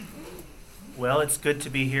Well, it's good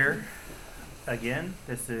to be here again.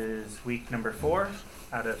 This is week number 4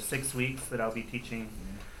 out of 6 weeks that I'll be teaching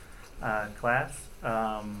class.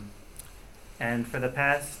 And for the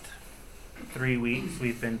past 3 weeks,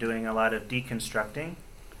 we've been doing a lot of deconstructing,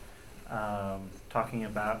 talking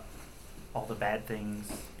about all the bad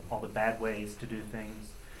things, all the bad ways to do things.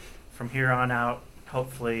 From here on out,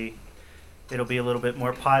 hopefully, it'll be a little bit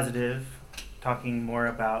more positive, talking more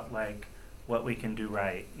about like what we can do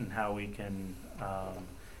right and how we can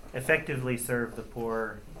effectively serve the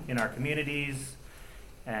poor in our communities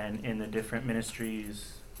and in the different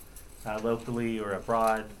ministries locally or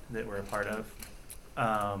abroad that we're a part of.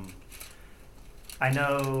 I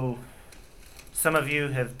know some of you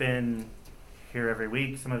have been here every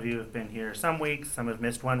week, some of you have been here some weeks, some have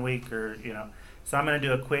missed 1 week, so I'm going to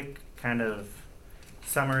do a quick kind of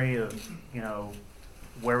summary of,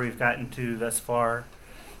 where we've gotten to thus far.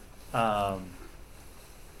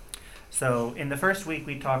 So in the first week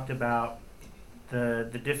we talked about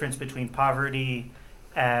the difference between poverty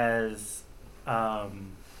as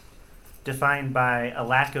defined by a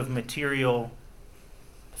lack of material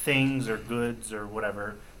things or goods or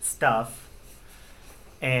whatever, stuff,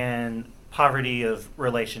 and poverty of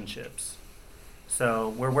relationships. So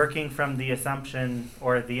we're working from the assumption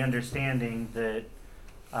or the understanding that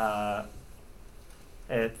a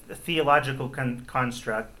theological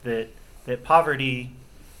construct that poverty,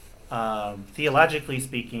 theologically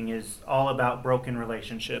speaking, is all about broken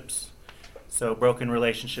relationships. So broken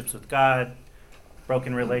relationships with God,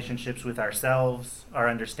 broken relationships with ourselves, our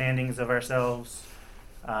understandings of ourselves,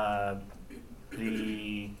 in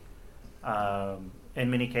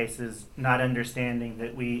many cases, not understanding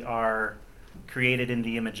that we are created in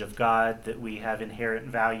the image of God, that we have inherent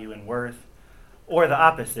value and worth, or the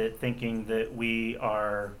opposite, thinking that we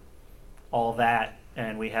are all that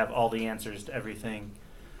and we have all the answers to everything.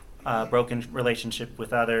 Broken relationship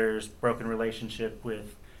with others, broken relationship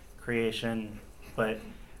with creation. But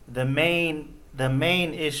the main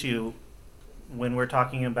issue when we're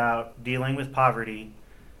talking about dealing with poverty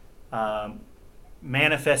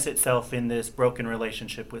manifests itself in this broken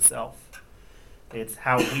relationship with self. It's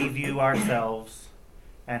how we view ourselves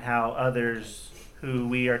and how others who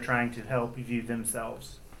we are trying to help view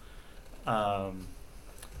themselves. And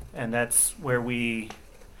that's where we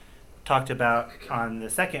talked about on the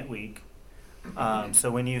second week.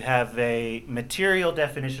 So when you have a material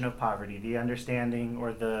definition of poverty, the understanding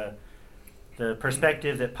or the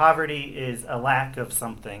perspective that poverty is a lack of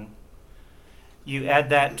something, you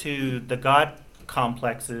add that to the God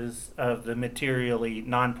complexes of the materially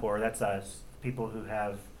non-poor, that's us, people who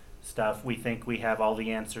have stuff. We think we have all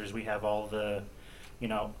the answers, we have all the,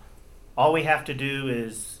 all we have to do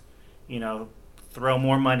is, throw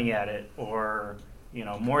more money at it or,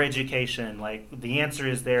 more education. Like the answer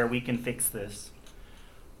is there, we can fix this.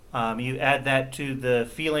 You add that to the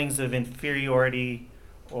feelings of inferiority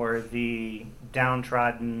or the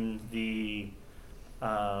downtrodden,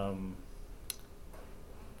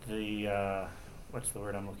 what's the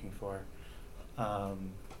word I'm looking for? Well,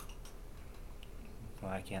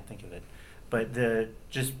 I can't think of it. But the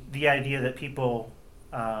idea that people,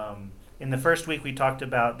 in the first week we talked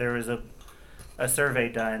about, there was a survey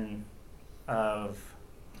done of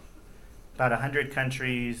about 100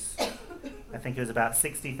 countries. I think it was about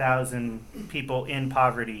 60,000 people in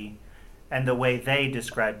poverty and the way they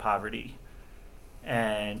describe poverty.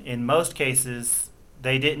 And in most cases,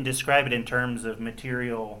 they didn't describe it in terms of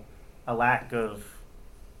material, a lack of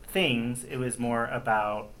things. It was more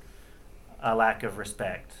about a lack of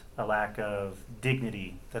respect, a lack of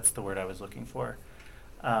dignity. That's the word I was looking for.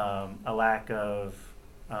 A lack of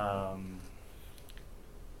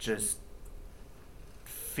just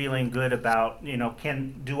feeling good about,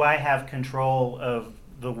 do I have control of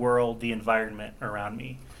the world, the environment around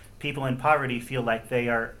me? People in poverty feel like they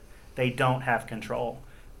don't have control,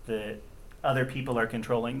 that other people are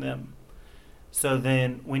controlling them. So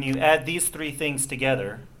then when you add these 3 things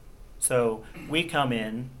together, so we come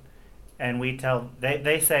in and we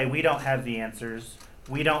they say we don't have the answers,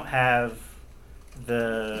 we don't have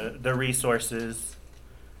the resources,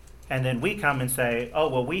 and then we come and say, oh,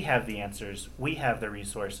 well, we have the answers, we have the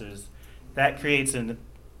resources. That creates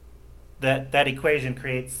that equation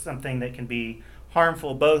creates something that can be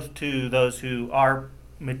harmful both to those who are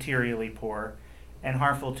materially poor and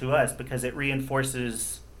harmful to us, because it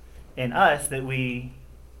reinforces in us that we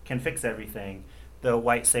can fix everything, the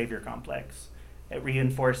white savior complex. It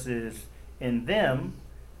reinforces in them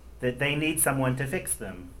that they need someone to fix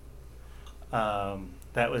them.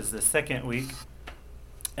 That was the second week.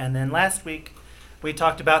 And then last week, we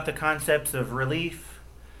talked about the concepts of relief,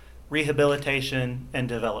 rehabilitation, and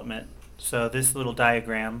development. So this little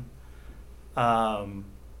diagram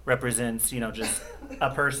represents, just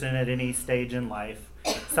a person at any stage in life.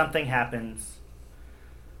 Something happens.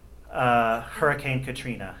 Hurricane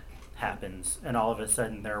Katrina happens, and all of a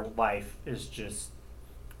sudden their life is just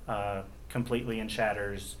completely in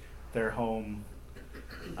shatters. Their home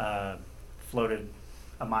floated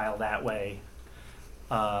a mile that way.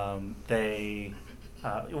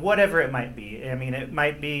 Whatever it might be. I mean, it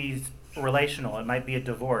might be relational. It might be a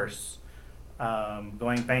divorce,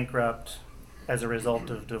 going bankrupt as a result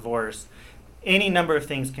of divorce. Any number of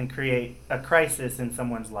things can create a crisis in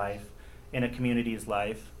someone's life, in a community's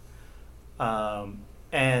life.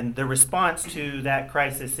 And the response to that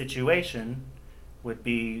crisis situation would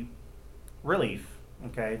be relief.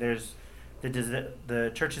 Okay, there's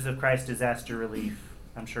the Churches of Christ disaster relief.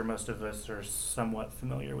 I'm sure most of us are somewhat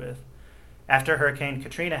familiar with. After Hurricane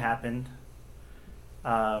Katrina happened,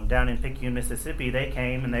 down in Picayune, Mississippi, they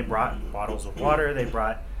came and they brought bottles of water. They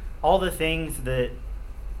brought all the things that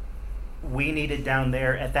we needed down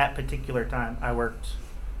there at that particular time. I worked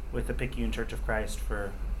with the Picayune Church of Christ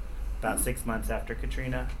for about 6 months after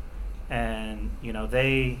Katrina, and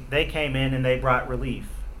they came in and they brought relief.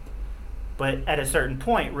 But at a certain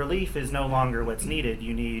point, relief is no longer what's needed.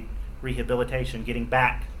 You need rehabilitation, getting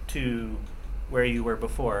back to where you were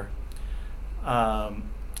before.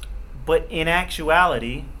 But in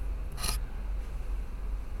actuality,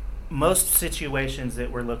 most situations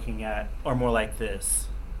that we're looking at are more like this.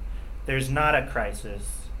 There's not a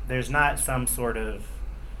crisis. There's not some sort of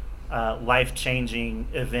life-changing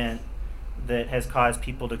event that has caused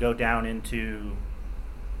people to go down into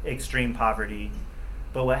extreme poverty.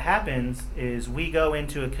 But what happens is we go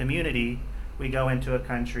into a community, we go into a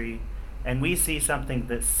country, and we see something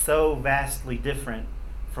that's so vastly different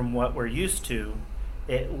from what we're used to,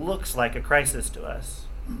 it looks like a crisis to us.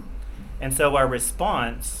 And so our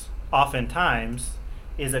response, oftentimes,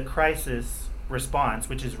 is a crisis response,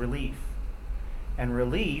 which is relief. And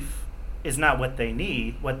relief is not what they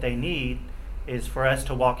need. What they need is for us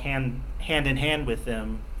to walk hand in hand with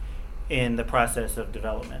them in the process of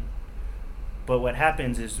development. But what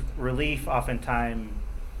happens is relief oftentimes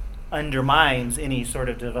undermines any sort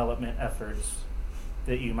of development efforts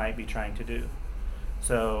that you might be trying to do.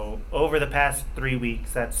 So over the past 3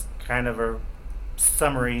 weeks, that's kind of a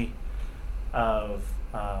summary of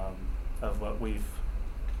what we've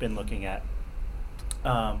been looking at.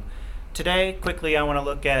 Today, quickly, I want to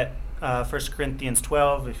look at 1 Corinthians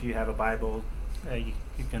 12. If you have a Bible, you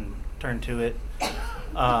can turn to it.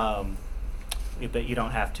 But you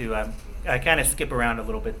don't have to. I kind of skip around a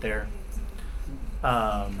little bit there.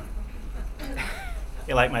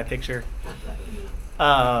 You like my picture? Can I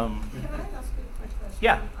ask you a quick question?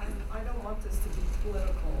 Yeah. I don't want this to be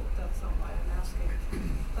political. That's not why I'm asking.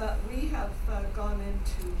 But we have gone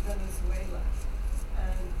into Venezuela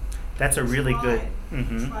and That's a really good.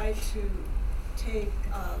 Tried to take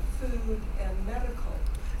food and medical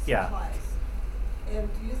Yeah. supplies. And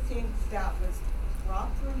do you think that was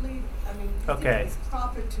properly? I mean, do you think it was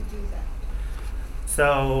proper to do that?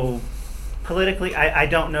 So politically, I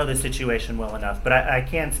don't know the situation well enough, but I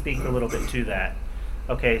can speak a little bit to that.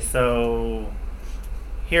 Okay, so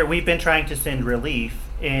here we've been trying to send relief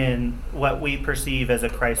in what we perceive as a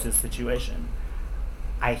crisis situation.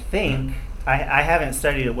 I think, I haven't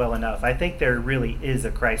studied it well enough. I think there really is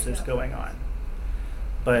a crisis going on.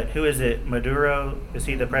 But who is it? Maduro? Is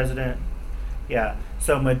he the president? Yeah.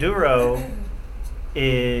 So Maduro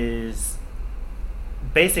is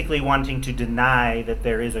basically wanting to deny that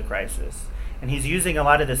there is a crisis. And he's using a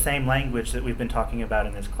lot of the same language that we've been talking about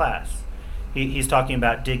in this class. He's talking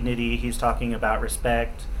about dignity, he's talking about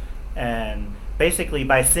respect, and basically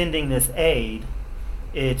by sending this aid,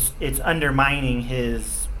 it's undermining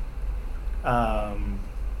his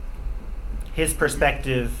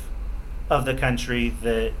perspective of the country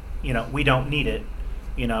that, we don't need it,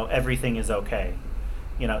 everything is okay.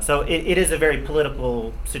 So it is a very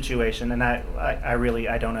political situation, and I really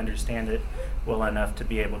don't understand it well enough to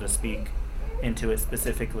be able to speak into it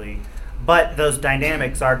specifically. But those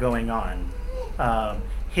dynamics are going on.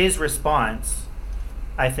 His response,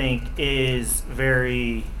 I think, is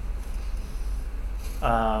very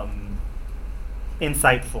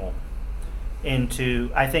insightful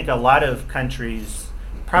into, I think a lot of countries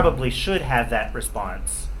probably should have that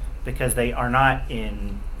response because they are not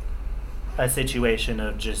in a situation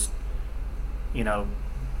of just,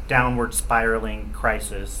 downward spiraling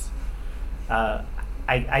crisis.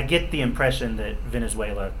 I get the impression that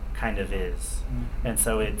Venezuela kind of is. And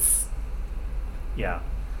so it's,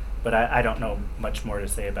 but I don't know much more to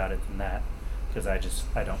say about it than that because I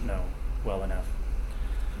don't know well enough.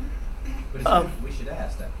 But we should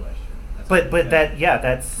ask that question. But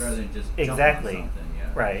that's rather than just exactly jump on something,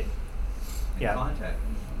 yeah. right. And Yeah. contact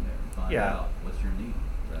them from there and find Yeah. out what's your need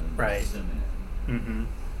rather than Right. just assuming it. Mm-hmm.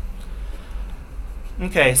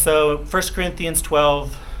 Okay, so 1 Corinthians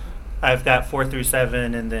 12, I've got 4 through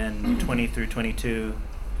 7 and then 20 through 22,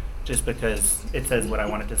 just because it says what I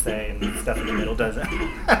want it to say and the stuff in the middle doesn't.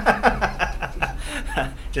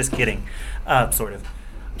 Just kidding, sort of.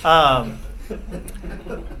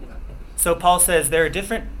 So Paul says there are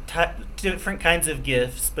different kinds of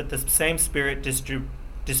gifts, but the same Spirit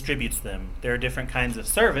distributes them. There are different kinds of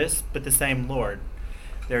service, but the same Lord.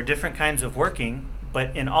 There are different kinds of working,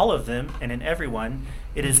 but in all of them and in everyone,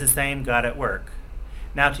 it is the same God at work.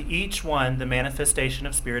 Now to each one, the manifestation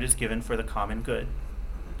of Spirit is given for the common good.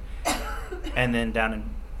 And then down in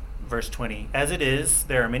verse 20, as it is,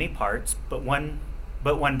 there are many parts, but one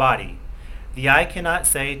body. The eye cannot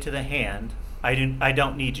say to the hand, I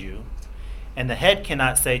don't need you. And the head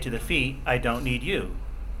cannot say to the feet, I don't need you.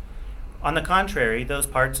 On the contrary, those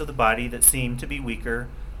parts of the body that seem to be weaker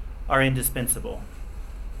are indispensable.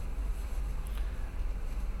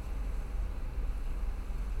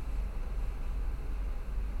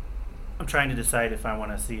 I'm trying to decide if I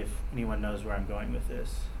want to see if anyone knows where I'm going with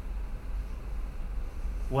this.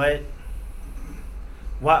 Why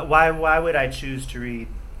would I choose to read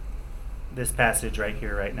this passage right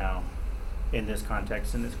here, right now, in this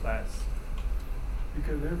context, in this class?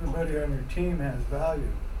 Because everybody on your team has value,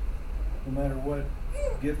 no matter what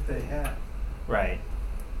gift they have. Right.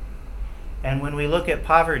 And when we look at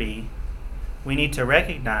poverty, we need to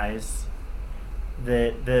recognize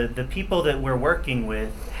that the people that we're working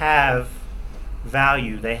with have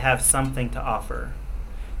value. They have something to offer.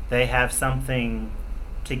 They have something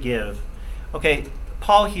to give. Okay,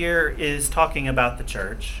 Paul here is talking about the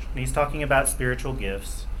church, and he's talking about spiritual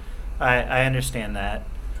gifts. I understand that.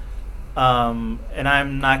 And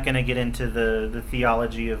I'm not going to get into the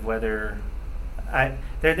theology of whether...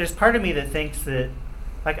 There's part of me that thinks that,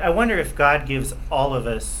 like, I wonder if God gives all of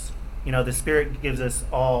us, the Spirit gives us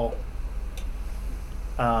all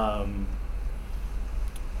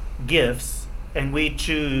gifts, and we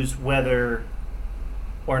choose whether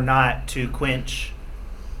or not to quench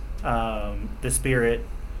the Spirit.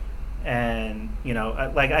 And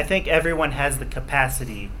I think everyone has the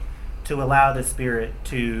capacity to allow the Spirit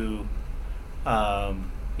to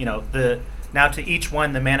now to each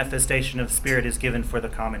one the manifestation of Spirit is given for the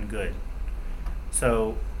common good.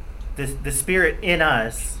 So the Spirit in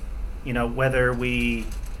us, whether we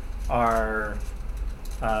are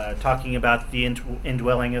talking about the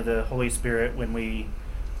indwelling of the Holy Spirit when we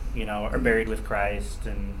are buried with Christ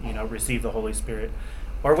and receive the Holy Spirit,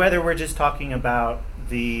 or whether we're just talking about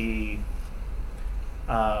the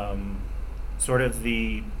sort of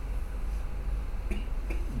the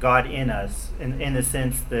God in us, in the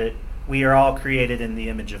sense that we are all created in the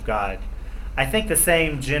image of God. I think the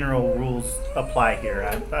same general rules apply here.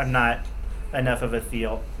 I'm not enough of a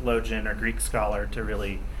theologian or Greek scholar to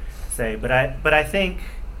really say, but I think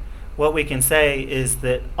what we can say is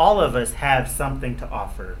that all of us have something to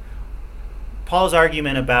offer. Paul's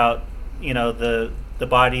argument about the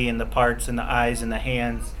body and the parts and the eyes and the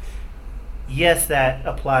hands, yes, that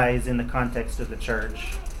applies in the context of the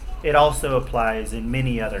church. It also applies in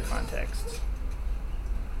many other contexts.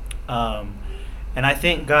 And I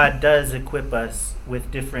think God does equip us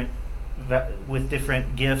with different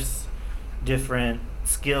gifts, different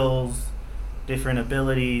skills, different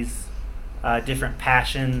abilities, different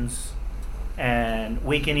passions, and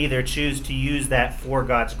we can either choose to use that for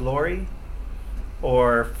God's glory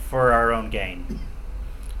or for our own gain.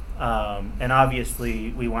 And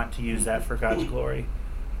obviously, we want to use that for God's glory.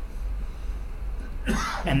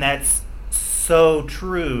 And that's so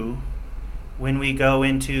true when we go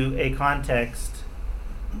into a context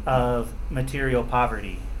of material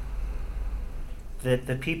poverty. That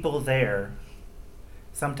the people there,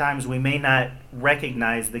 sometimes we may not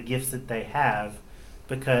recognize the gifts that they have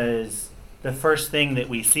because the first thing that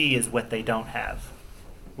we see is what they don't have,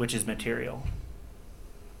 which is material.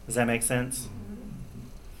 Does that make sense?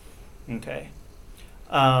 Okay.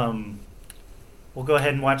 We'll go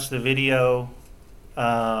ahead and watch the video.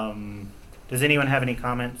 Does anyone have any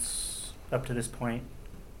comments up to this point?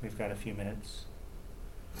 We've got a few minutes.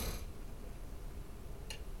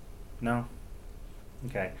 No?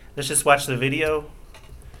 Okay. Let's just watch the video,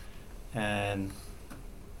 and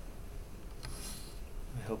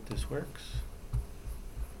I hope this works.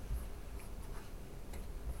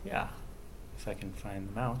 Yeah. If I can find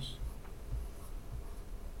the mouse.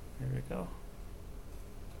 Here we go.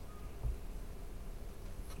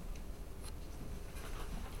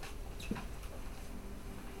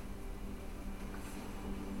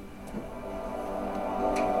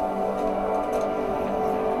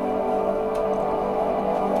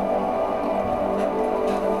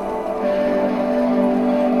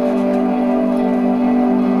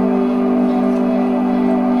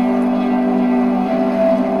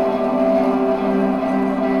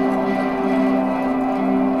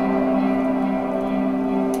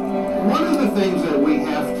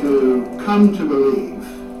 come to believe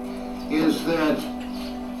is that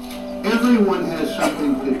everyone has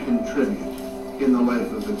something to contribute in the life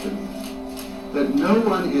of the community. That no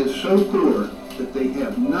one is so poor that they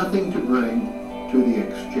have nothing to bring to the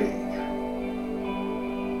exchange.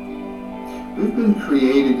 We've been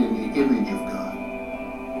created in the image of God.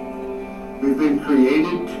 We've been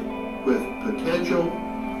created with potential,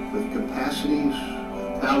 with capacities,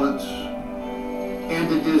 with talents, and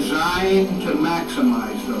a design to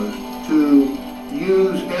maximize those, to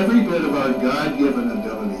use every bit of our God-given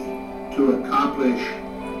ability to accomplish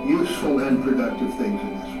useful and productive things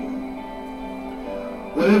in this world.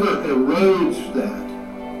 Whatever erodes that,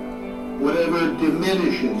 whatever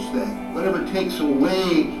diminishes that, whatever takes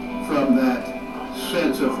away from that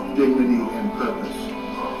sense of dignity and purpose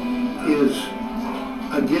is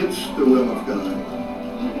against the will of God.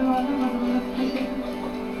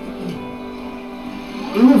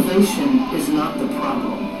 Innovation is not the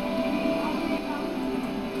problem.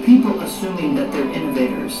 People assuming that they're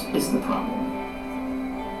innovators is the problem.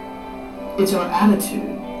 It's our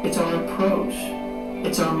attitude, it's our approach,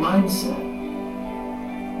 it's our mindset.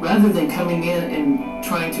 Rather than coming in and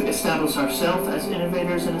trying to establish ourselves as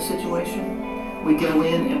innovators in a situation, we go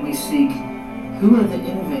in and we seek, who are the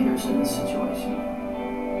innovators in this situation?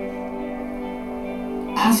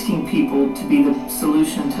 Asking people to be the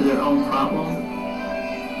solution to their own problem,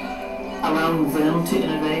 allowing them to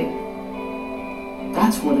innovate,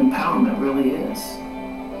 that's what empowerment really is.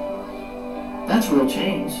 That's real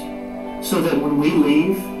change. So that when we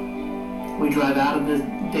leave, we drive out of the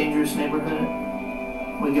dangerous neighborhood,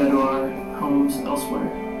 we go to our homes elsewhere.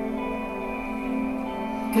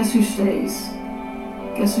 Guess who stays?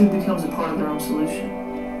 Guess who becomes a part of their own solution?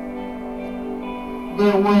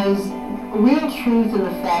 There was real truth in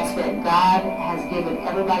the fact that God has given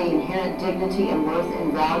everybody inherent dignity and worth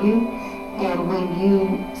and value. And when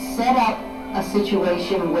you set up a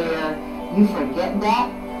situation where you forget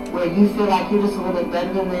that, where you feel like you're just a little bit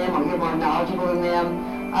better than them, or you're more knowledgeable than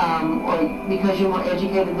them, or because you're more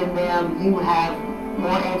educated than them, you have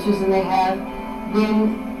more answers than they have,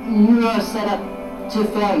 then you are set up to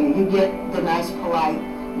failure. You get the nice, polite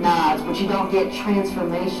nods, but you don't get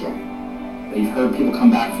transformation. You've heard people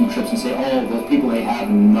come back from trips and say, oh, those people, they have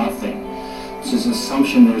nothing. It's this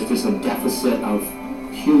assumption there's just a deficit of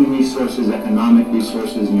human resources, economic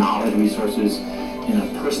resources, knowledge resources in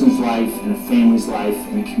a person's life, in a family's life,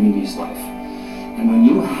 in a community's life. And when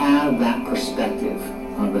you have that perspective,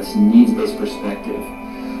 this needs-based perspective,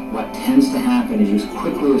 what tends to happen is you just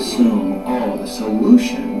quickly assume, oh, the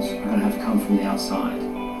solutions are going to have to come from the outside.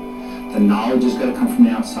 The knowledge is going to come from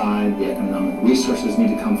the outside, the economic resources need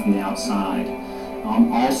to come from the outside.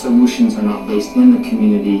 All solutions are not based in the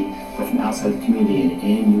community, but from outside the community, and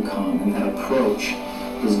in you come. And that approach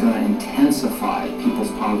is going to intensify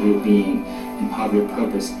people's poverty of being and poverty of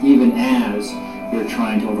purpose, even as you're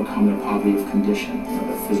trying to overcome their poverty of condition,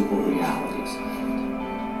 the physical realities.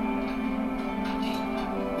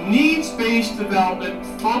 Needs-based development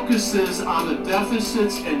focuses on the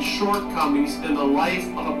deficits and shortcomings in the life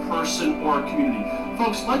of a person or a community.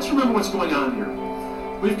 Folks, let's remember what's going on here.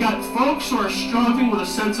 We've got folks who are struggling with a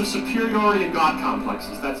sense of superiority and God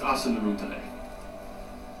complexes. That's us in the room today.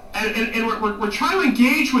 And we're trying to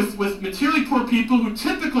engage with materially poor people who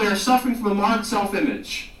typically are suffering from a marred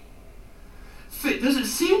self-image. Does it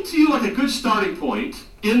seem to you like a good starting point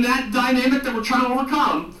in that dynamic that we're trying to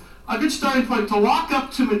overcome, a good starting point to walk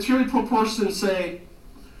up to a materially poor person and say,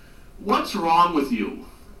 what's wrong with you?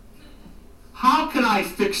 How can I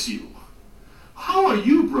fix you? How are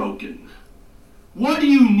you broken? What do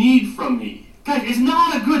you need from me? Guys, it's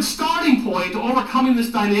not a good starting point to overcoming this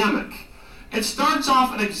dynamic. It starts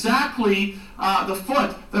off at exactly the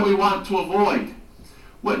foot that we want to avoid.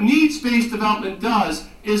 What needs-based development does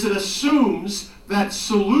is it assumes that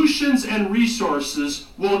solutions and resources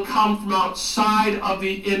will come from outside of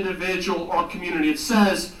the individual or community. It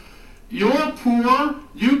says, you're poor,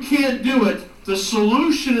 you can't do it. The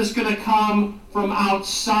solution is going to come from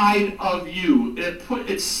outside of you.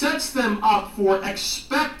 It sets them up for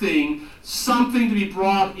expecting something to be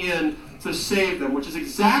brought in to save them, which is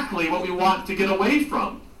exactly what we want to get away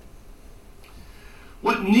from.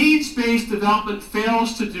 What needs-based development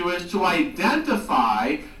fails to do is to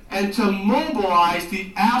identify and to mobilize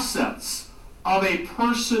the assets of a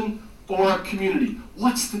person or a community.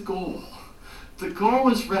 What's the goal? The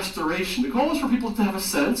goal is restoration. The goal is for people to have a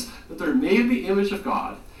sense that they're made in the image of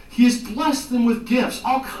God. He has blessed them with gifts,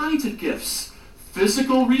 all kinds of gifts.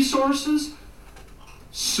 Physical resources,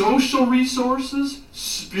 social resources,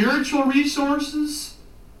 spiritual resources,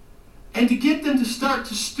 and to get them to start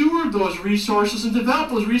to steward those resources and develop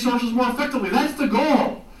those resources more effectively. That's the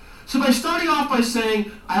goal. So by starting off by saying,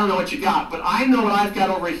 I don't know what you got, but I know what I've got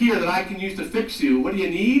over here that I can use to fix you. What do you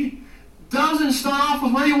need? Doesn't start off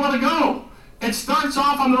with where you want to go. It starts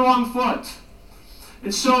off on the wrong foot.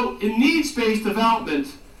 And so in needs-based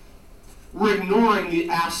development, we're ignoring the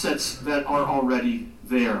assets that are already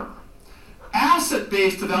there.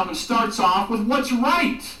 Asset-based development starts off with what's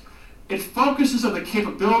right. It focuses on the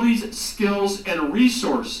capabilities, skills, and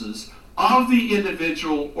resources of the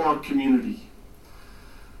individual or community.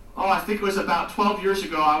 Oh, I think it was about 12 years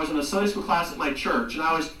ago, I was in a Sunday school class at my church, and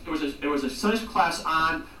it was a Sunday school class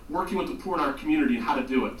on working with the poor in our community and how to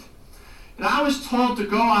do it. And I was told to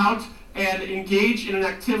go out and engage in an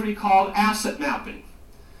activity called asset mapping.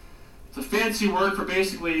 It's a fancy word for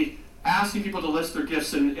basically asking people to list their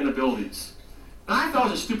gifts and abilities. And I thought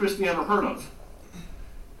it was the stupidest thing I ever heard of.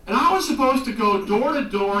 And I was supposed to go door to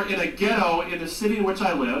door in a ghetto in the city in which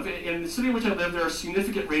I live. In the city in which I live, there are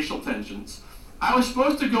significant racial tensions. I was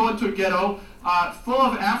supposed to go into a ghetto full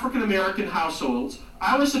of African American households.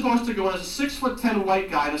 I was supposed to go as a 6'10" white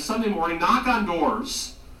guy on a Sunday morning, knock on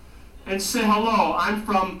doors, and say, hello, I'm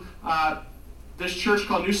from this church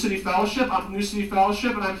called New City Fellowship. I'm from New City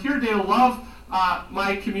Fellowship, and I'm here today to love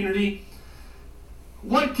my community.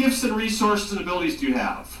 What gifts and resources and abilities do you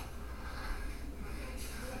have?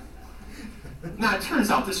 Now, it turns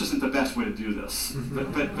out this isn't the best way to do this,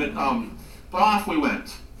 but off we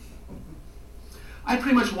went. I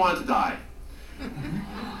pretty much wanted to die.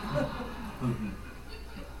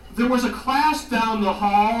 There was a class down the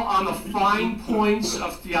hall on the fine points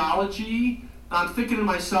of theology. I'm thinking to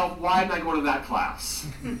myself, why didn't I go to that class?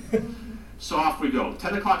 So off we go,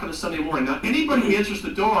 10 o'clock on a Sunday morning. Now, anybody who answers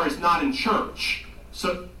the door is not in church,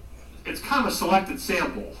 so it's kind of a selected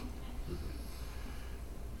sample.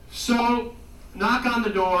 So, knock on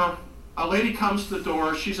the door, a lady comes to the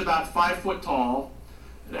door, she's about 5 foot tall,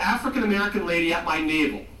 an African American lady at my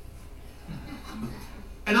navel.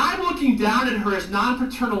 And I'm looking down at her as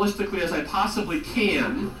non-paternalistically as I possibly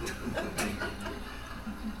can.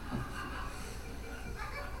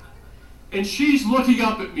 And she's looking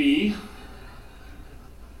up at me.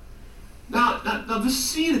 Now the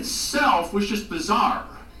scene itself was just bizarre.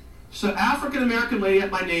 So African American lady at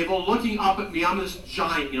my navel looking up at me. I'm this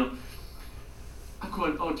giant, I'm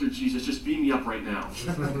going, oh dear Jesus, just beam me up right now.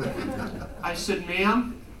 I said,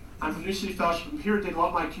 ma'am, I'm from New City Fellowship. I'm here today to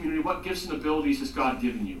love my community. What gifts and abilities has God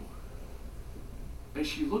given you? And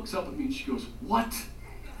she looks up at me and she goes, what?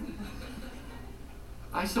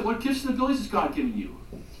 I said, what gifts and abilities has God given you?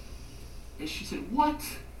 And she said, what?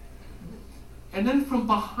 And then from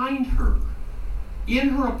behind her, in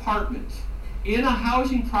her apartment, in a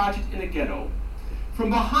housing project in a ghetto,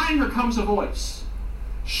 from behind her comes a voice.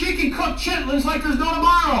 She can cook chitlins like there's no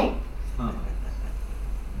tomorrow. Huh.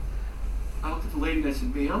 I looked at the lady and I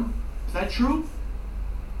said, ma'am, is that true?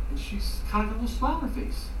 And she's kind of got a little smile on her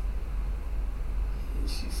face. And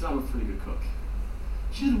she said, I'm a pretty good cook.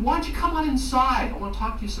 She said, why don't you come on inside? I want to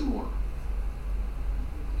talk to you some more.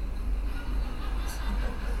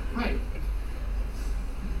 Right.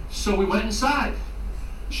 So we went inside.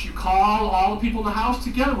 She called all the people in the house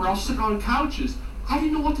together. We're all sitting on couches. I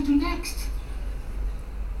didn't know what to do next.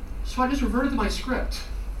 So I just reverted to my script.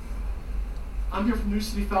 I'm here from New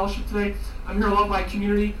City Fellowship today. I'm here to love my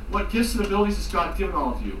community. What gifts and abilities has God given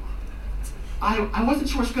all of you? I wasn't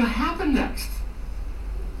sure what's going to happen next.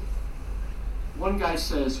 One guy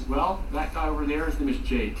says, well, that guy over there, his name is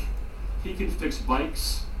Jake. He can fix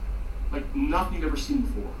bikes like nothing you've ever seen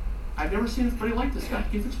before. I've never seen anybody like this guy.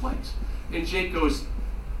 He can fix bikes. And Jake goes,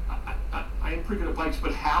 I am pretty good at bikes,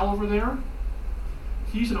 but Hal over there,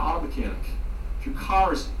 he's an auto mechanic. If your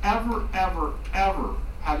car is ever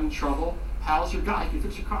having trouble, Hal's your guy. He can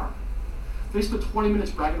fix your car. They spent 20 minutes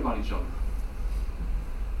bragging about each other.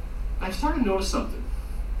 And I started to notice something.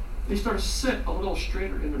 They started to sit a little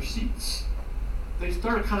straighter in their seats. They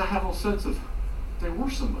started to kind of have a sense of they were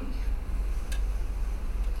somebody.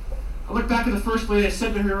 I looked back at the first lady. I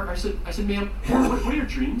said to her, I said, ma'am, what are your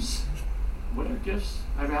dreams? What are your gifts?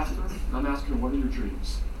 I've asked her, and I'm asking her, what are your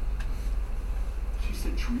dreams? She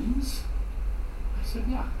said, dreams? I said,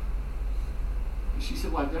 yeah. And she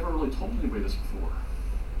said, well, I've never really told anybody this before.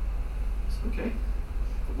 I said, okay,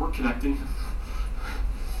 but we're connecting.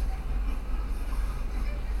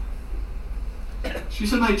 She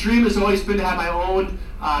said, my dream has always been to have my own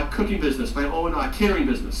cooking business, my own catering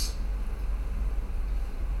business.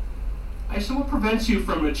 I said, what prevents you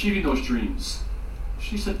from achieving those dreams?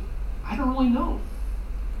 She said, I don't really know.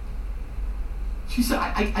 She said,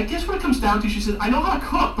 I guess what it comes down to, she said, I know how to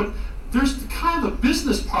cook, but there's kind of the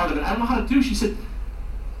business part of it I don't know how to do. She said,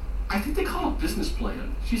 I think they call it a business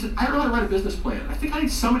plan. She said, I don't know how to write a business plan. I think I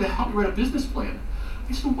need somebody to help me write a business plan.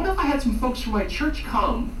 He said, what if I had some folks from my church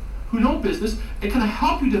come who know business and kind of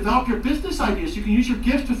help you develop your business ideas? You can use your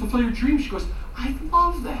gifts to fulfill your dreams. She goes, I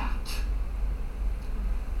love that.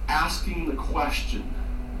 Asking the question,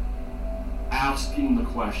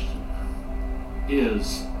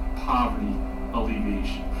 is poverty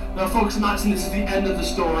alleviation? Now, folks, I'm not saying this is the end of the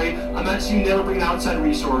story. I'm not saying you never bring in outside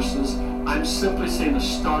resources. I'm simply saying the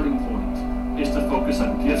starting point is to focus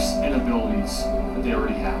on gifts and abilities that they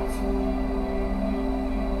already have.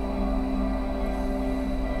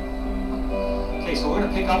 Okay, so we're going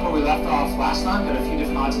to pick up where we left off last time. Got a few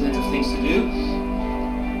different odds and ends of things to do.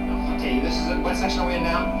 Okay, this is what section are we in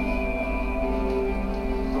now?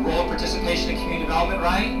 The role of participation in community development,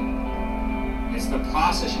 right? It's the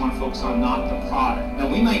process you want to focus on, not the product. Now,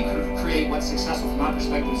 we might create what's successful from our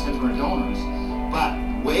perspective in our donors, but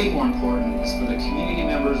way more important is for the community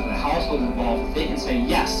members and the households involved, that they can say,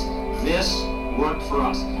 yes, this worked for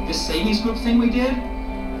us. This savings group thing we did,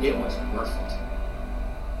 it was worth it.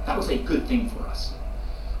 That was a good thing for us.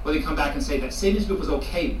 Or they come back and say that savings group was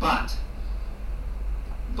okay, but,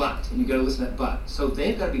 and you got to listen to that but. So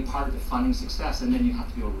they've got to be part of the funding success, and then you have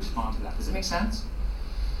to be able to respond to that. Does it make sense?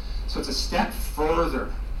 So it's a step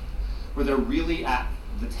further where they're really at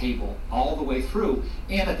the table all the way through.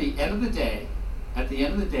 And at the end of the day,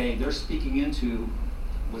 they're speaking into,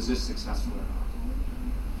 was this successful or not?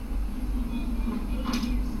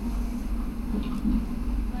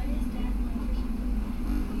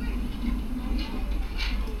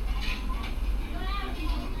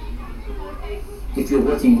 If you're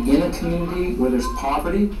working in a community where there's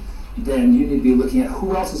poverty, then you need to be looking at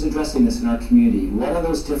who else is addressing this in our community. What are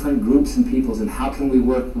those different groups and peoples, and how can we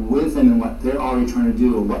work with them in what they're already trying to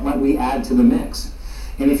do, or what might we add to the mix?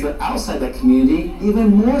 And if you're outside that community,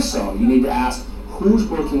 even more so, you need to ask who's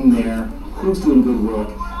working there, who's doing good work,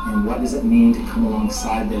 and what does it mean to come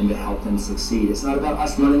alongside them to help them succeed. It's not about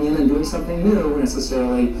us running in and doing something new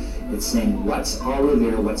necessarily. It's saying what's already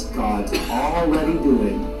there, what's God's already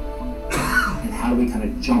doing, and how do we kind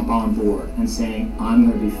of jump on board and saying, I'm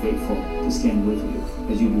going to be faithful to stand with you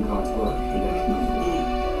as you do God's work in that community.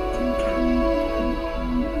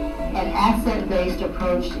 An asset-based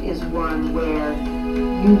approach is one where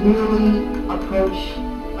you really approach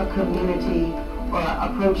a community or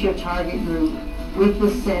approach your target group with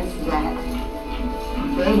the sense that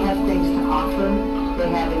they have things to offer, they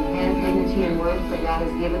have inherent dignity and worth that God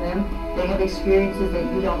has given them, they have experiences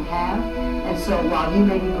that you don't have, and so while you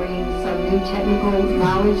may be bringing some new technical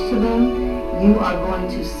knowledge to them, you are going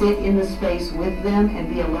to sit in the space with them and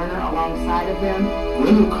be a learner alongside of them.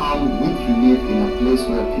 When you come with relief in a place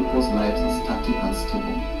where people's lives are static and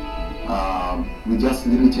stable, with just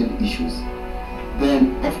limited issues,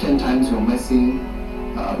 then oftentimes you're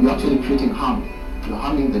you're actually creating harm. You're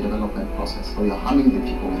harming the development process, or you're harming the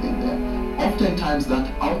people within there. Oftentimes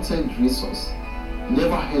that outside resource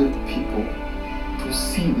never help people to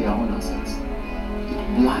see their own assets.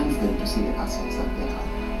 It blinds them to see the assets that they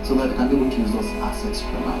have, so that they can be able to use those assets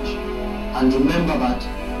to much. And remember that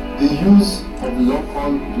the use of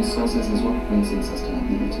local resources is what brings in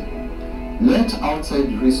sustainability. Let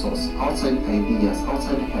outside resource, outside ideas,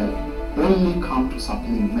 outside help only come to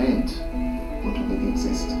supplement what already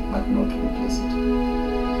exists, but not to replace it.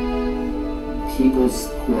 Peoples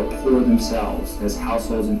who are poor themselves as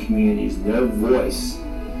households and communities, their voice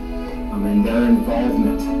and their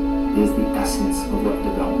involvement is the essence of what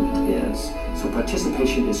development is. So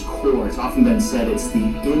participation is core. It's often been said it's the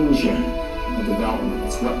engine of development.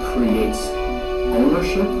 It's what creates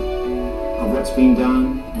ownership of what's being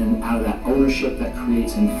done, and out of that ownership that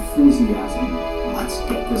creates enthusiasm. Let's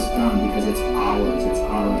get this done because it's ours, it's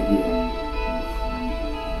our idea.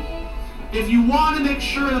 If you want to make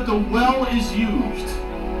sure that the well is used,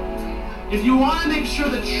 if you want to make sure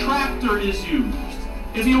the tractor is used,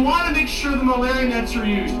 if you want to make sure the malaria nets are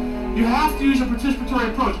used, you have to use a participatory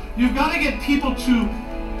approach. You've got to get people to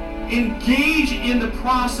engage in the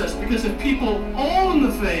process, because if people own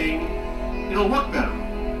the thing, it'll work better.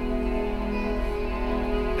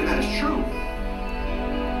 And that is true.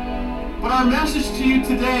 But our message to you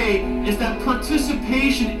today is that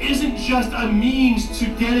participation isn't just a means to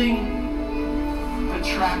getting the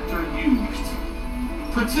tractor used.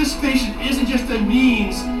 Participation isn't just a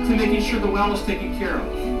means to making sure the well is taken care of,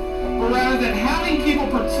 but rather that having people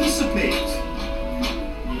participate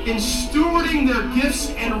in stewarding their gifts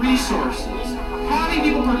and resources, having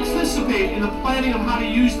people participate in the planning of how to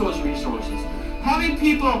use those resources, having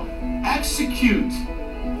people execute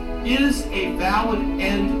is a valid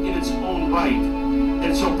end in its own right.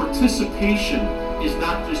 And so participation is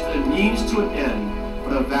not just a means to an end,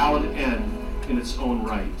 but a valid end in its own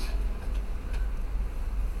right.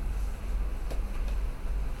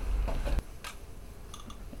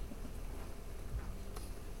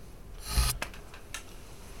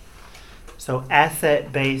 So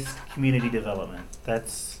asset-based community development,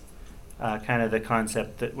 that's kind of the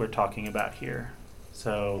concept that we're talking about here.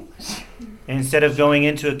 So instead of going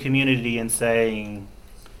into a community and saying,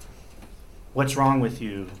 what's wrong with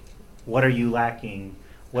you? What are you lacking?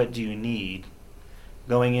 What do you need?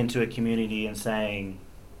 Going into a community and saying,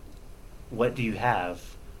 what do you have?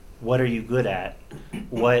 What are you good at?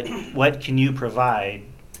 What can you provide?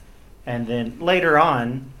 And then later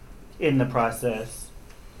on in the process,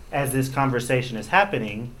 as this conversation is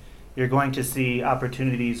happening, you're going to see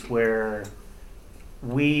opportunities where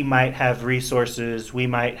we might have resources, we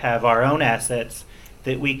might have our own assets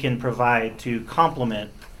that we can provide to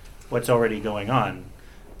complement what's already going on.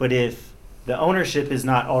 But if the ownership is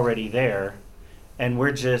not already there and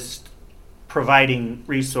we're just providing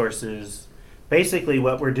resources, basically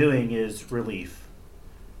what we're doing is relief.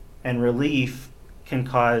 And relief can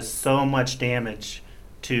cause so much damage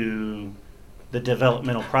to the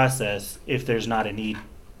developmental process if there's not a need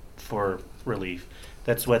for relief.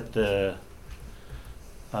 That's what the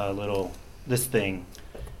this thing.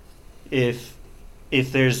 If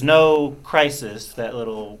there's no crisis, that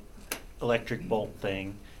little electric bolt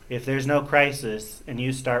thing, if there's no crisis and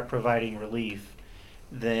you start providing relief,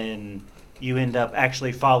 then you end up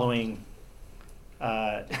actually following,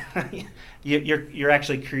 you're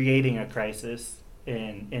actually creating a crisis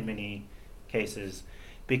in many cases,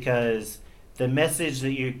 because the message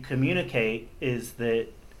that you communicate is that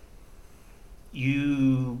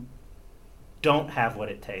you don't have what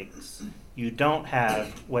it takes. You don't have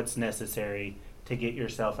what's necessary to get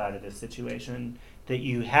yourself out of this situation, that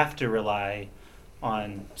you have to rely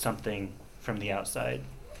on something from the outside.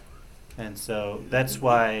 And so that's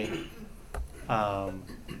why I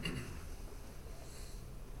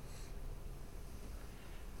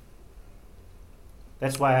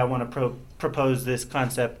want to propose this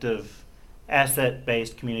concept of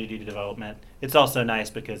asset-based community development. It's also nice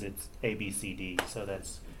because it's ABCD, so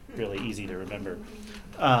that's really easy to remember.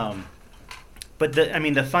 But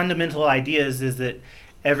the fundamental idea is that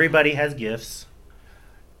everybody has gifts,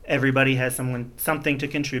 everybody has something to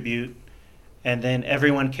contribute, and then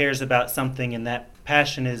everyone cares about something, and that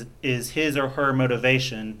passion is his or her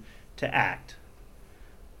motivation to act.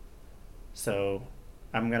 So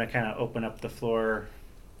I'm going to kind of open up the floor.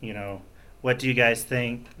 What do you guys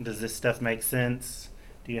think? Does this stuff make sense?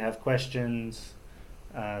 Do you have questions?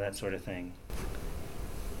 That sort of thing.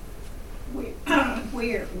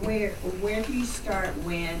 Where do you start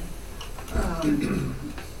when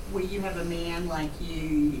where you have a man like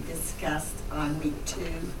you discussed on week 2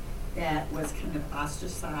 that was kind of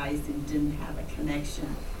ostracized and didn't have a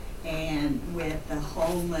connection, and with the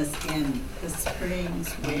homeless in the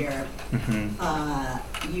Springs where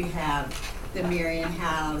you have the Marion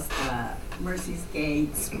House, Mercy's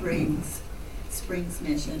Gate, Springs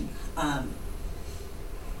Mission.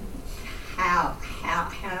 How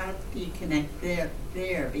do you connect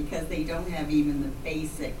there because they don't have even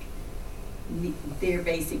their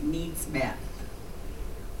basic needs met,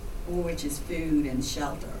 which is food and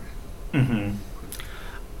shelter. And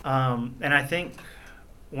I think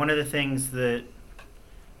one of the things that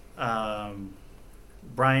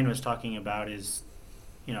Brian was talking about is,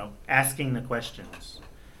 asking the questions.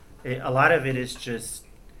 A lot of it is just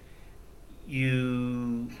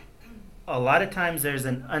a lot of times there's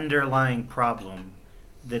an underlying problem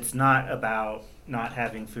that's not about not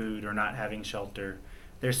having food or not having shelter.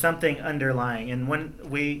 There's something underlying. And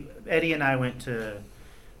when Eddie and I went to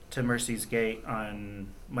Mercy's Gate on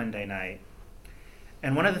Monday night,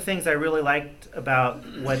 and one of the things I really liked about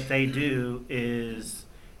what they do is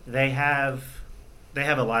they have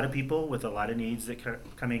a lot of people with a lot of needs that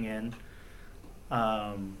coming in.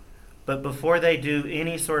 But before they do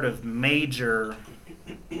any sort of major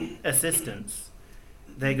assistance,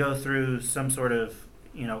 they go through some sort of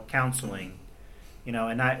counseling,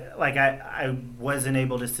 and I wasn't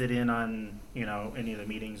able to sit in on any of the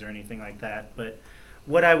meetings or anything like that, but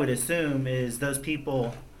what I would assume is those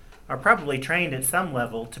people are probably trained at some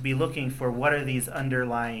level to be looking for what are these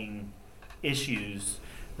underlying issues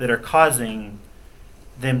that are causing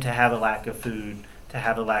them to have a lack of food, to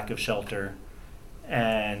have a lack of shelter.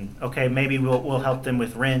 And okay, maybe we'll help them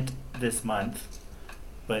with rent this month,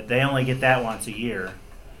 but they only get that once a year.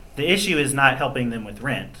 The issue is not helping them with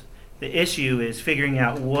rent. The issue is figuring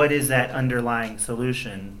out what is that underlying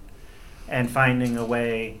solution and finding a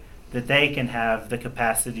way that they can have the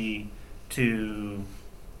capacity to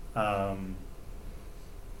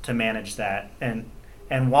manage that,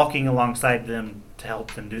 and walking alongside them to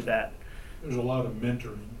help them do that. There's a lot of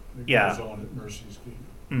mentoring that goes on at Mercy's Gate.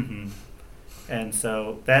 Mm-hmm. And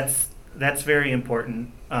so that's very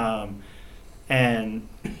important. And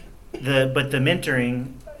But the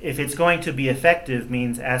mentoring, if it's going to be effective,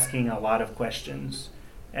 means asking a lot of questions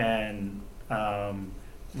and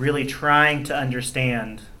really trying to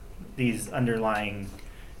understand these underlying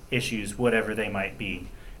issues, whatever they might be.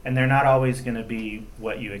 And they're not always going to be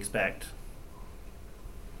what you expect.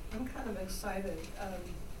 I'm kind of excited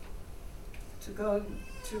to go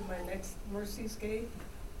to my next Mercy's Gate,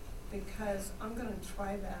 because I'm going to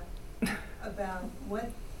try that about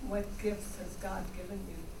what gifts has God given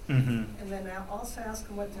you. Mm-hmm. And then I also ask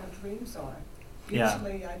them what their dreams are. Yeah.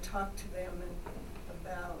 Usually I talk to them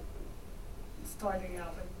about starting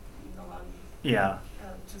out with Yeah.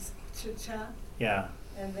 just chit chat, Yeah.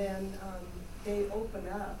 and then they open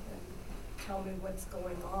up and tell me what's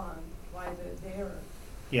going on, why they're there.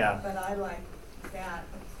 Yeah. But I like that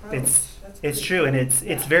approach. It's pretty true, and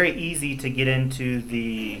cool. it's very easy to get into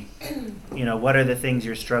the, what are the things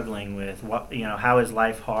you're struggling with? What, how is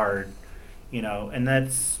life hard? And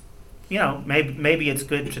that's, maybe it's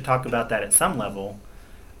good to talk about that at some level,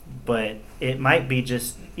 but it might be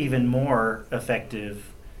just even more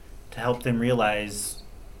effective to help them realize,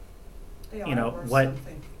 They are worth what,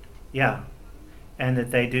 something. yeah, and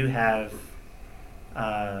that they do have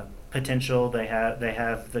potential. They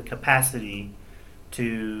have the capacity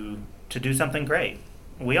to do something great.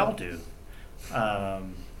 We all do.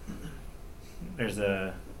 There's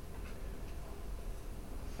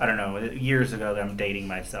I don't know, years ago, I'm dating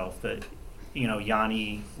myself, but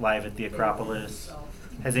Yanni live at the Acropolis.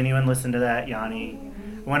 Has anyone listened to that, Yanni?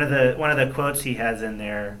 One of the quotes he has in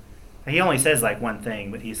there, he only says like one thing,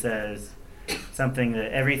 but he says something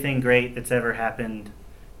that everything great that's ever happened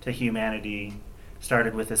to humanity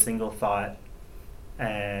started with a single thought,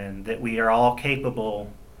 and that we are all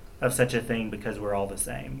capable of such a thing because we're all the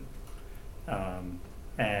same.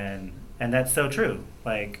 And that's so true.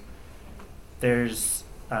 Like, there's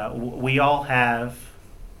we all have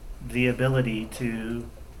the ability to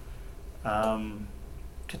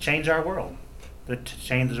change our world, to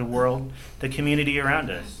change the world, the community around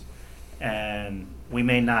us. And we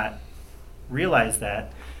may not realize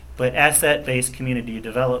that, but asset-based community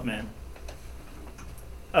development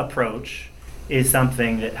approach is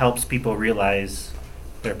something that helps people realize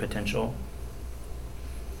their potential.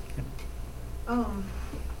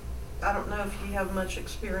 I don't know if you have much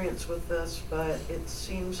experience with this, but it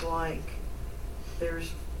seems like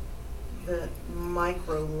there's that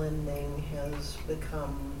micro lending has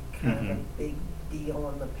become kind of a big deal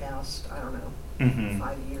in the past, I don't know,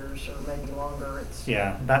 5 years or maybe longer. It's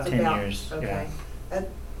about 10 years. Okay. Yeah.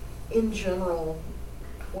 In general,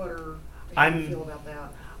 how do you feel about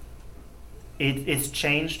that? It's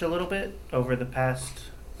changed a little bit over the past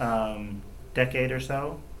decade or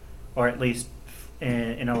so, or at least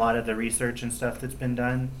in a lot of the research and stuff that's been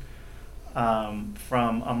done,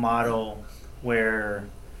 from a model where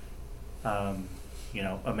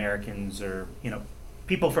Americans or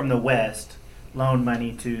people from the West loan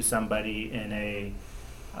money to somebody in a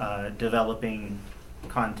developing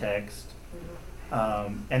context,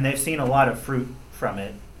 and they've seen a lot of fruit from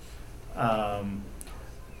it,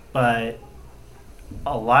 but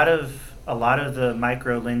a lot of the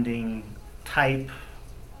micro lending type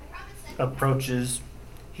approaches,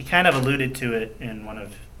 he kind of alluded to it in one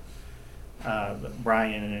of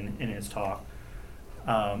Brian in his talk,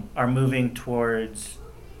 are moving towards,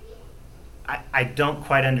 I don't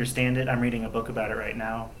quite understand it. I'm reading a book about it right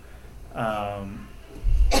now. A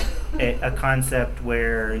concept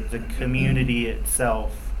where the community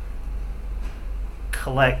itself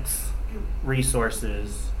collects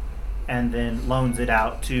resources and then loans it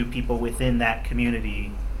out to people within that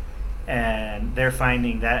community, and they're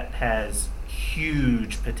finding that has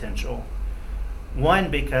huge potential.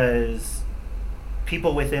 One, because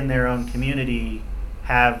people within their own community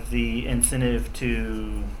have the incentive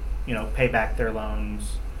to pay back their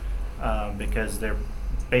loans, because they're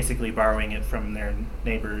basically borrowing it from their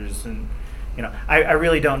neighbors. And I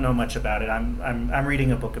really don't know much about it. I'm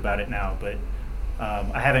reading a book about it now, but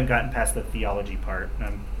I haven't gotten past the theology part.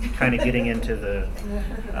 I'm kind of getting into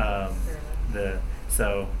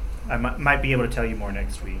so I might be able to tell you more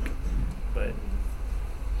next week, but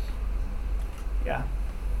yeah.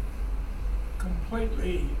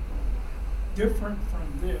 Completely different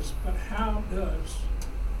from this, but how does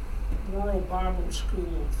World Bible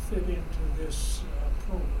School fit into this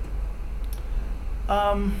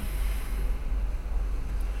program?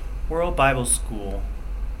 World Bible School,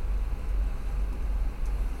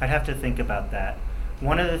 I'd have to think about that.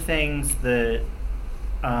 One of the things that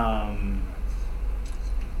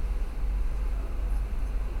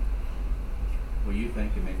Well, you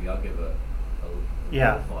think, and maybe I'll give a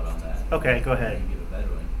Yeah. thought on that. Okay, go ahead. You give a better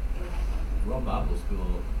one. World Bible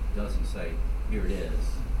School doesn't say, here it is,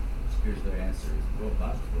 here's their answers. World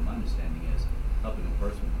Bible School, my understanding is helping a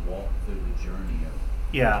person walk through the journey of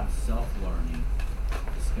self-learning,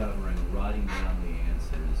 discovering, writing down the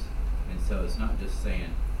answers. And so it's not just saying,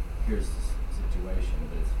 here's the situation,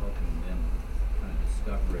 but it's helping them kind of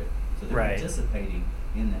discover it. So they're participating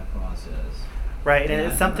in that process. Right, and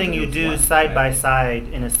it's something you do side by side,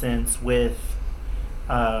 in a sense, with,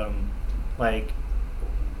 like,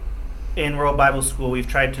 in World Bible School, we've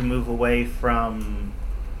tried to move away from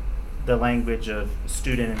the language of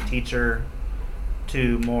student and teacher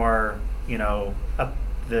to more, up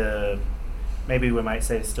the, maybe we might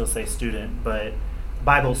still say student, but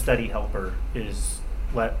Bible study helper is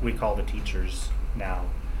what we call the teachers now,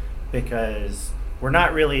 because we're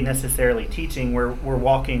not really necessarily teaching, we're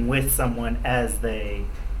walking with someone as they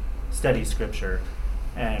study scripture,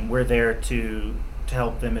 and we're there to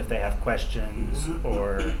help them if they have questions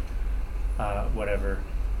or whatever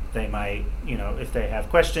they might, if they have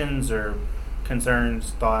questions or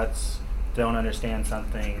concerns, thoughts, don't understand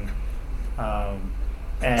something.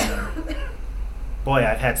 And boy,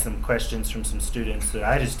 I've had some questions from some students that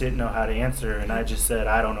I just didn't know how to answer, and I just said,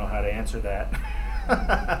 I don't know how to answer that.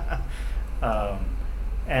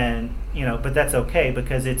 And but that's okay,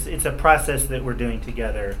 because it's a process that we're doing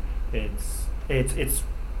together. It's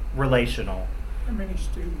relational. How many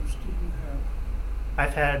students do you have?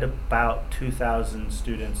 I've had about 2,000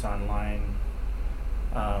 students online.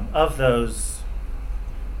 Of those,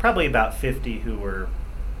 probably about 50 who were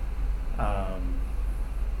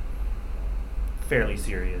fairly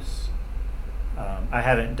serious. I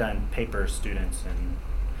haven't done paper students, and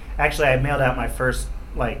actually I mailed out my first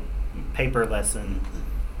paper lesson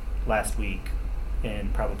last week in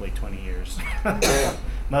probably 20 years.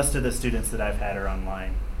 Most of the students that I've had are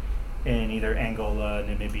online in either Angola,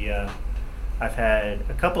 Namibia. I've had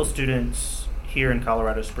a couple students here in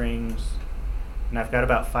Colorado Springs, and I've got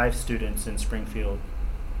about 5 students in Springfield,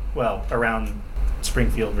 around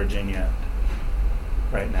Springfield, Virginia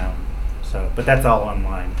right now. So, but that's all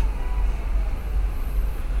online.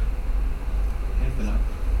 Anything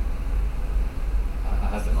I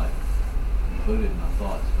haven't included in my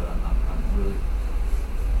thoughts, but I'm really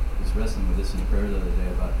just wrestling with this in prayer the other day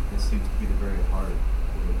about this seems to be the very heart of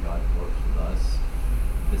the way God works with us.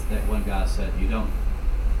 That one guy said, you don't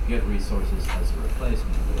get resources as a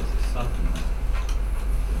replacement, but as a supplement.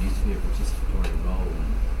 There needs to be a participatory role,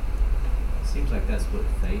 and it seems like that's what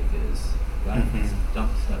faith is. God just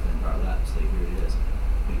dumps stuff into our lap and say, here it is.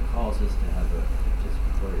 But He calls us to have a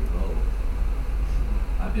participatory role.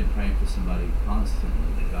 I've been praying for somebody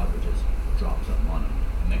constantly that God would just drop something on them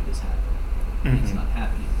and make this happen. It's not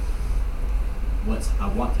happening. What I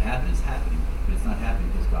want to happen is happening, but it's not happening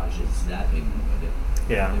because God's just zapping them with it.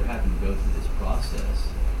 Yeah. They're having to go through this process,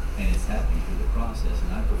 and it's happening through the process,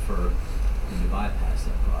 and I prefer them to bypass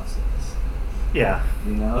that process. Yeah.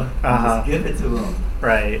 Just give it to them.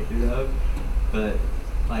 Right. But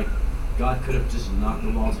God could have just knocked the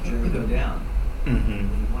walls of Jericho down. He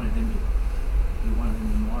wanted them to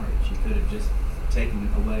march. He could have just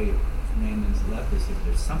taken away Naaman's leprosy.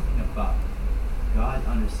 There's something about God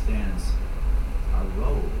understands our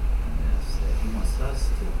role in this, that He wants us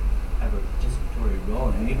to have a participatory role,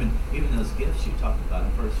 and even those gifts you talked about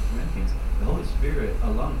in 1 Corinthians, the Holy Spirit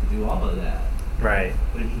alone can do all of that. Right.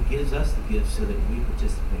 But He gives us the gifts so that we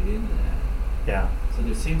participate in that. Yeah. So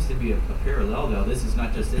there seems to be a parallel, though. This is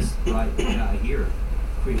not just this guy here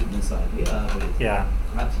creating this idea, but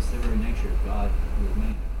perhaps it's the very nature of God with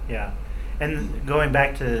man. Yeah. And going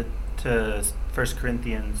back to 1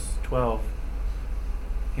 Corinthians 12,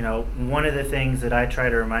 one of the things that I try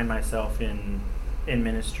to remind myself in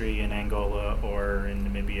ministry in Angola or in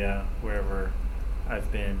Namibia, wherever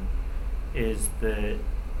I've been, is that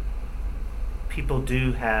people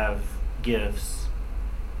do have gifts.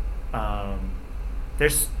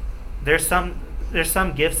 There's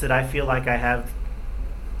some gifts that I feel like I have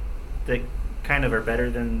that kind of are better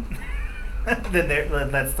than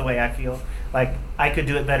that's the way I feel. Like I could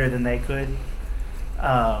do it better than they could.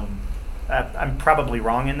 I'm probably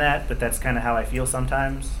wrong in that, but that's kind of how I feel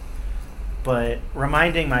sometimes. But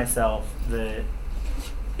reminding myself that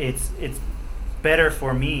it's better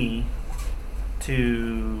for me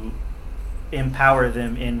to empower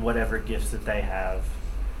them in whatever gifts that they have,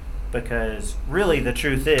 because really the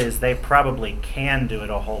truth is they probably can do it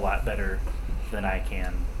a whole lot better than I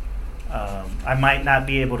can. I might not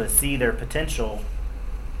be able to see their potential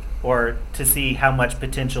or to see how much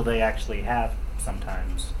potential they actually have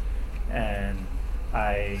sometimes, and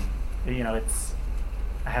I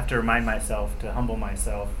have to remind myself to humble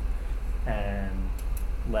myself and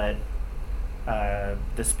let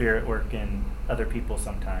the Spirit work in other people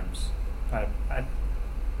sometimes. I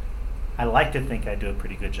like to think I do a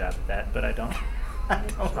pretty good job at that, but I don't. I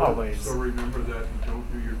don't always. So remember that and don't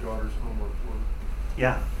do your daughter's homework work.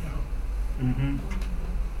 Yeah. Mm-hmm.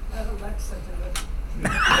 Let Alexa do it.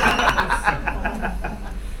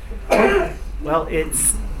 Well,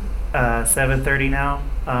 it's 7:30 now.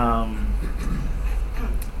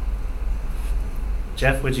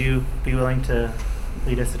 Jeff, would you be willing to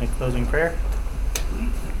lead us in a closing prayer?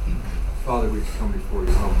 Father, we come before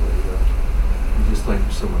you humbly. We just thank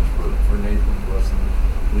you so much for Nathan blessing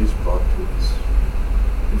that he's brought to us.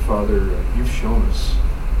 And Father, you've shown us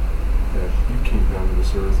that you came down to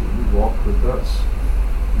this earth and you walked with us.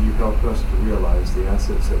 And you helped us to realize the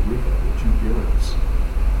assets that we have, that you've given us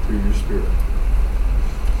through your Spirit.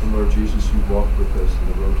 And Lord Jesus, you walked with us in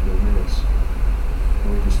the road to Emmaus. And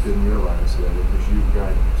we just didn't realize that it was you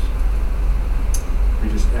guiding us. We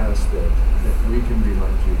just ask that we can be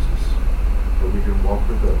like Jesus, that we can walk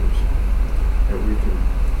with others, that we can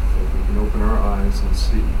open our eyes and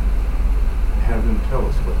see, and have them tell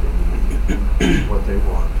us what they need, what they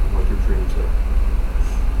want, what their dreams are,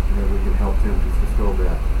 and that we can help them to fulfill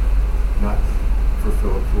that, not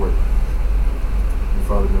fulfill it for them. And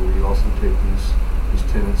Father, may we also take these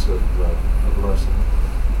tenets of lesson,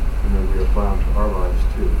 and may we apply them to our lives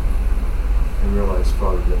too, and realize,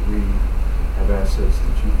 Father, that we have assets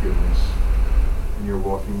that you've given us, and you're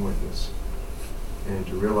walking with us, and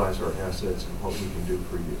to realize our assets and what we can do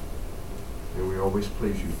for you. May we always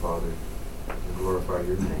please you, Father, and glorify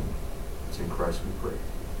your name. It's in Christ we pray.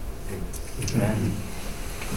 Amen. Amen.